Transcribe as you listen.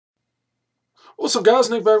What's up, guys?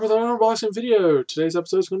 Nick back with another unboxing video. Today's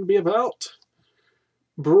episode is going to be about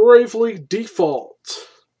Bravely Default.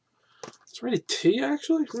 It's rated T,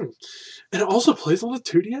 actually. And it also plays on the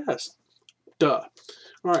 2DS. Duh.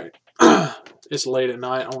 Alright. It's late at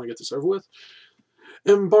night. I want to get this over with.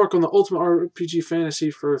 Embark on the ultimate RPG fantasy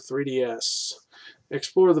for 3DS.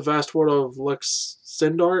 Explore the vast world of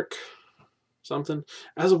Lexendark something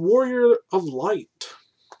as a warrior of light.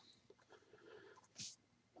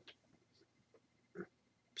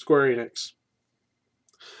 Square Enix.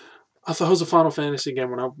 I thought it was a Final Fantasy game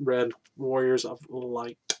when I read Warriors of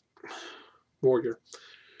Light. Warrior.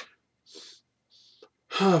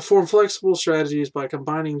 Form flexible strategies by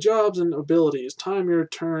combining jobs and abilities. Time your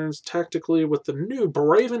turns tactically with the new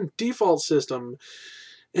Bravely Default system.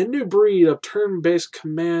 A new breed of turn-based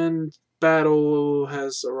command battle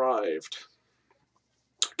has arrived.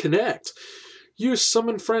 Connect. Use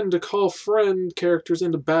summon friend to call friend characters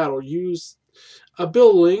into battle. Use a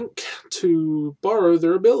build link to borrow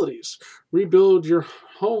their abilities. Rebuild your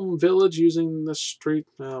home village using the street...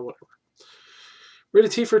 whatever.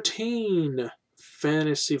 Rated T for teen.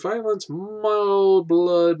 Fantasy violence, mild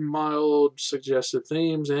blood, mild suggested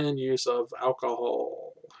themes, and use of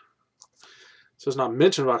alcohol. So it's not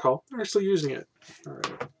mention of alcohol. They're actually using it.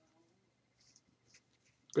 Alright.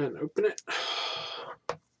 Go ahead and open it.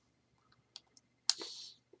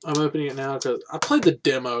 I'm opening it now because I played the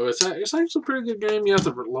demo. It's actually a pretty good game. You have to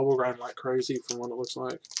level grind like crazy from what it looks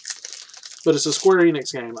like. But it's a Square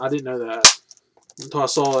Enix game. I didn't know that until I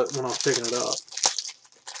saw it when I was picking it up.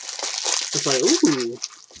 It's like, ooh.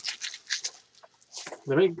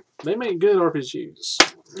 They make good RPGs.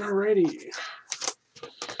 Alrighty.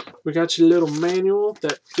 We got your little manual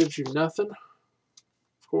that gives you nothing.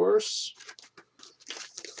 Of course.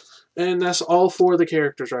 And that's all four of the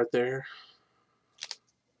characters right there.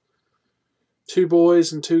 2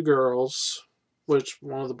 boys and 2 girls, which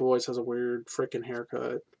one of the boys has a weird freaking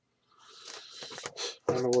haircut.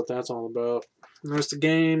 I don't know what that's all about. And there's the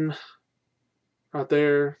game right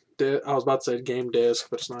there. I was about to say game disc,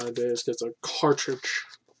 but it's not a disc. It's a cartridge.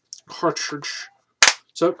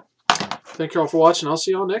 So, thank you all for watching. I'll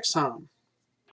see y'all next time.